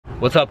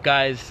What's up,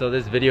 guys? So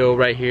this video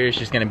right here is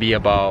just gonna be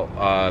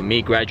about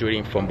me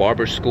graduating from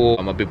barber school.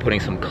 I'm gonna be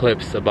putting some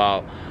clips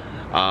about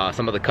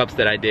some of the cups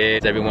that I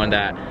did. Everyone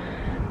that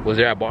was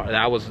there that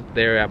I was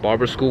there at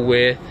barber school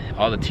with,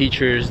 all the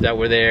teachers that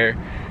were there,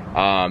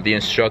 the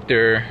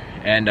instructor,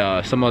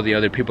 and some of the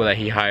other people that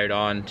he hired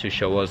on to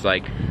show us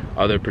like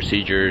other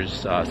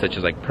procedures such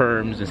as like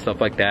perms and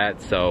stuff like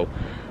that. So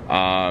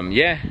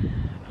yeah,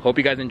 hope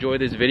you guys enjoy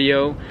this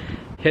video.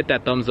 Hit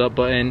that thumbs up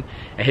button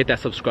and hit that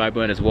subscribe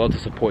button as well to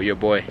support your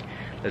boy.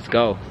 Let's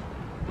go.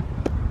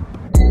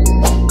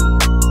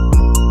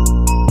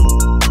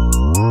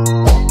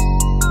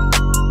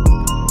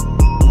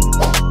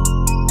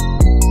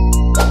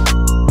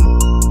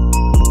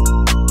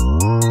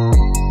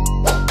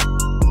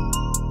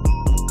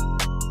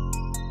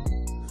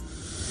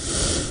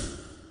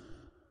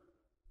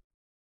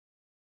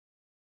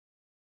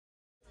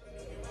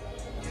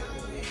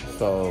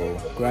 So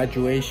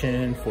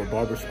graduation for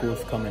barber school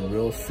is coming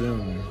real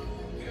soon,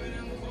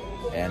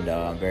 and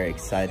I'm very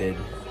excited,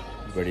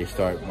 ready to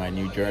start my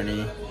new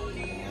journey.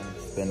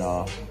 It's been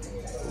a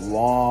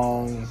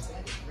long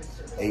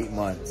 8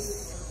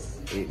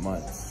 months,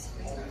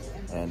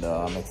 and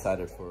I'm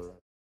excited for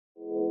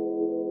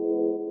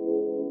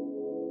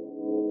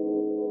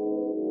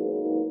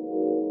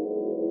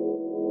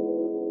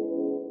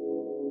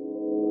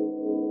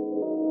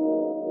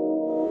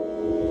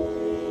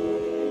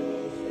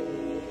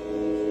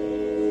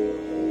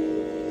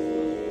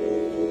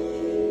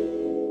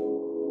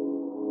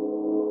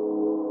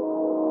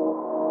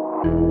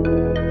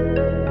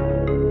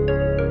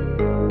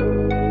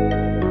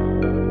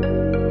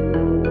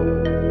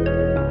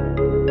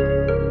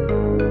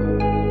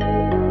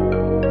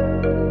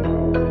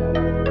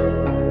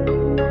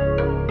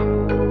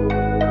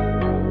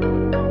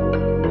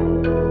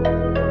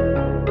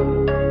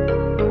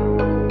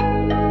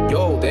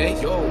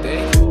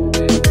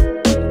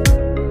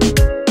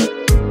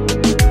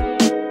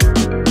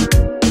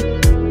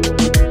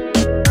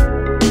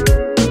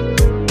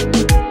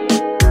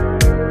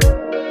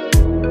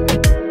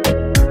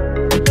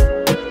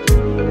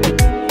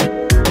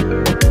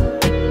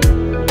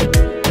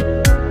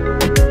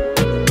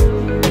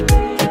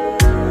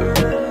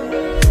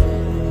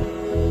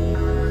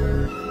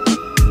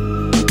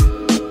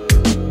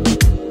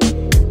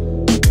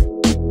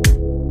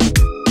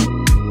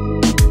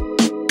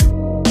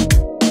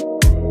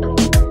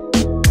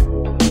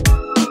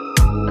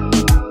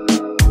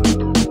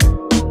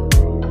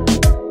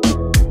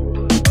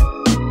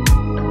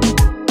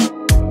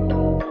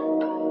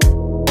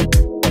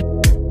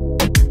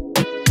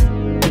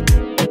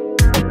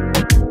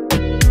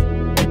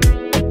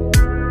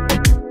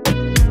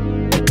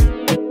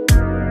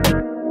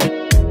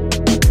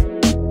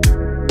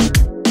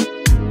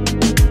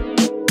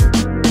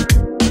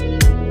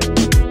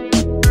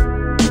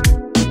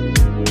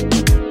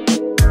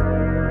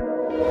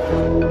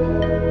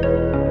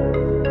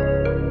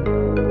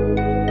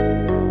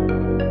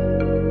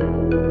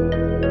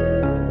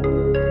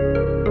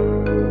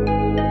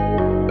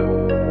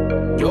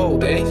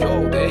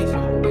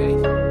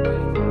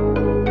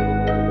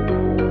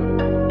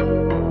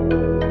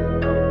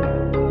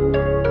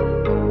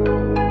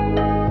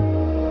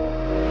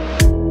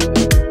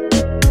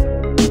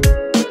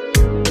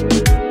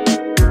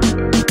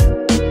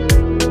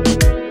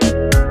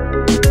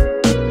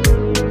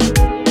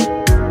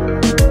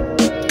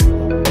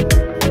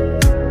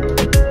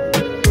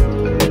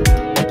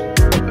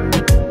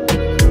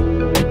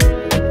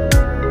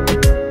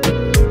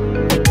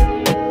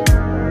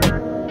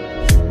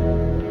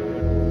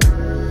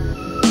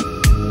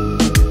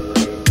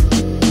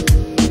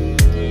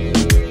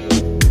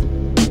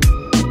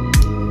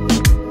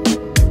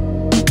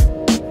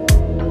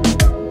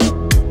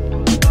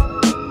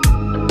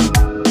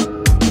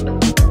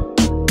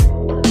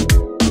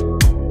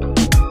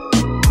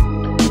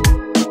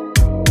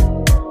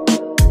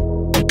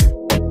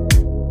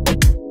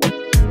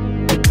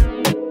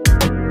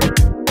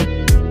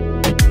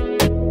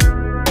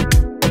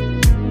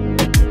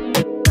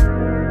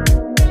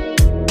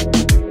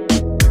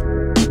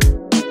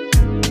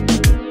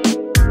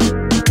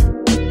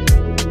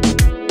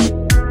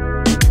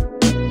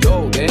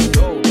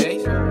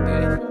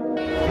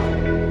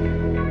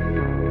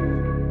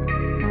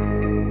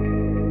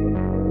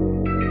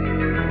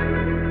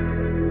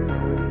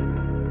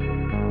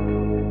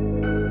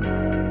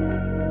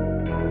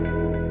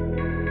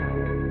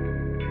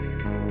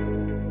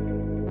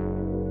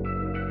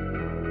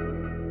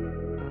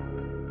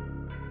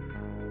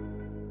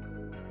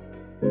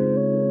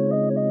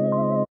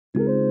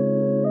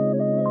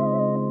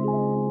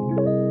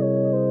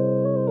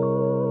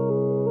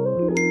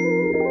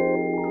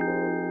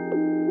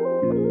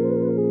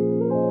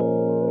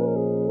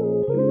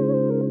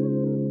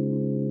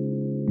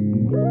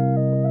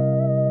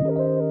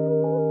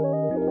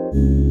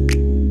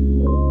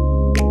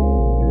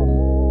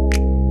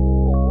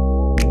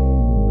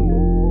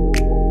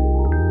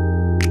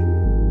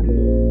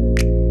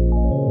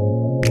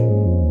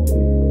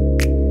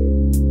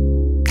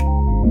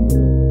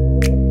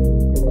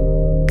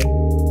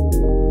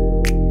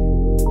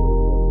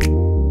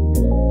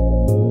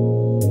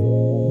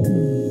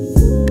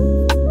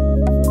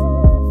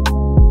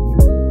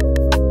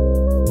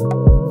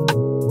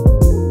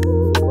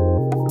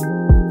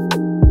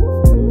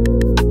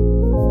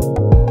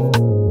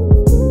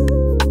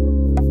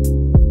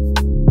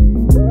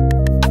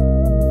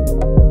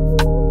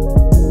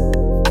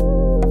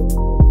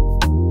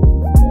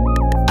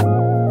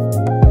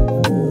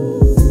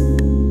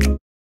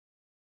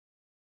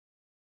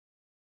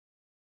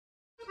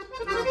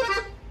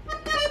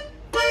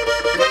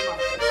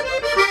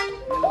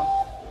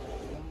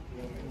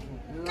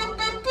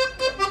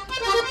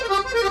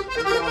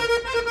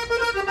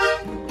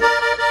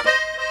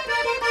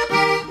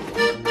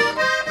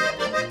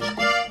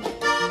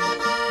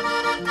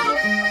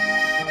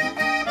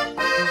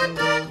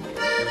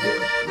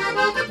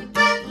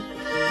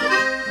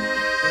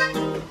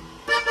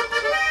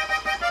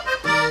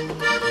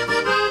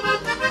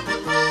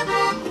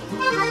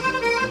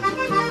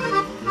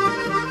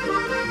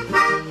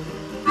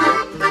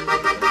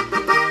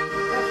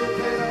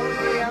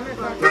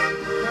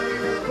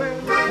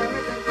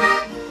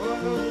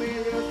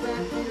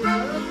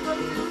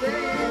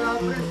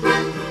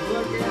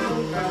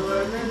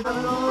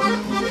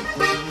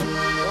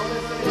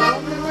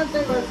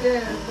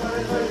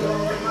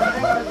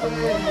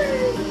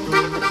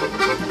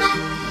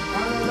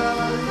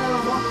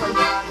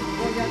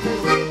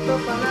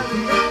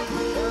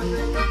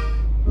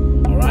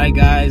Alright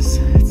guys,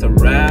 it's a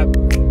wrap.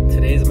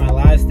 Today's my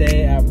last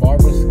day at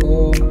barber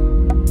school.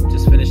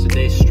 Just finished the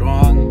day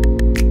strong.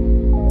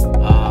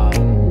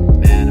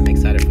 Man, I'm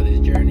excited for this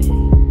journey.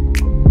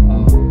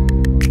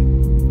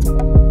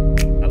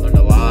 I learned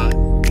a lot,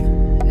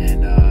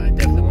 and I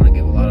definitely want to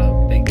give a lot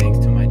of big thanks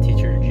to my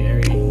teacher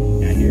Jerry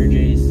at Hair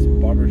J's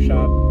Barber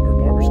Shop, or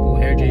Barber School,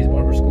 Hair J's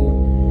Barber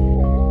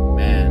School.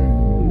 Man,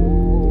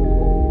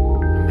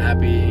 I'm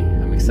happy,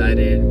 I'm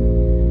excited.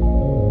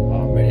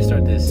 I'm ready to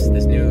start this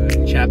new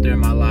chapter in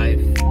my life.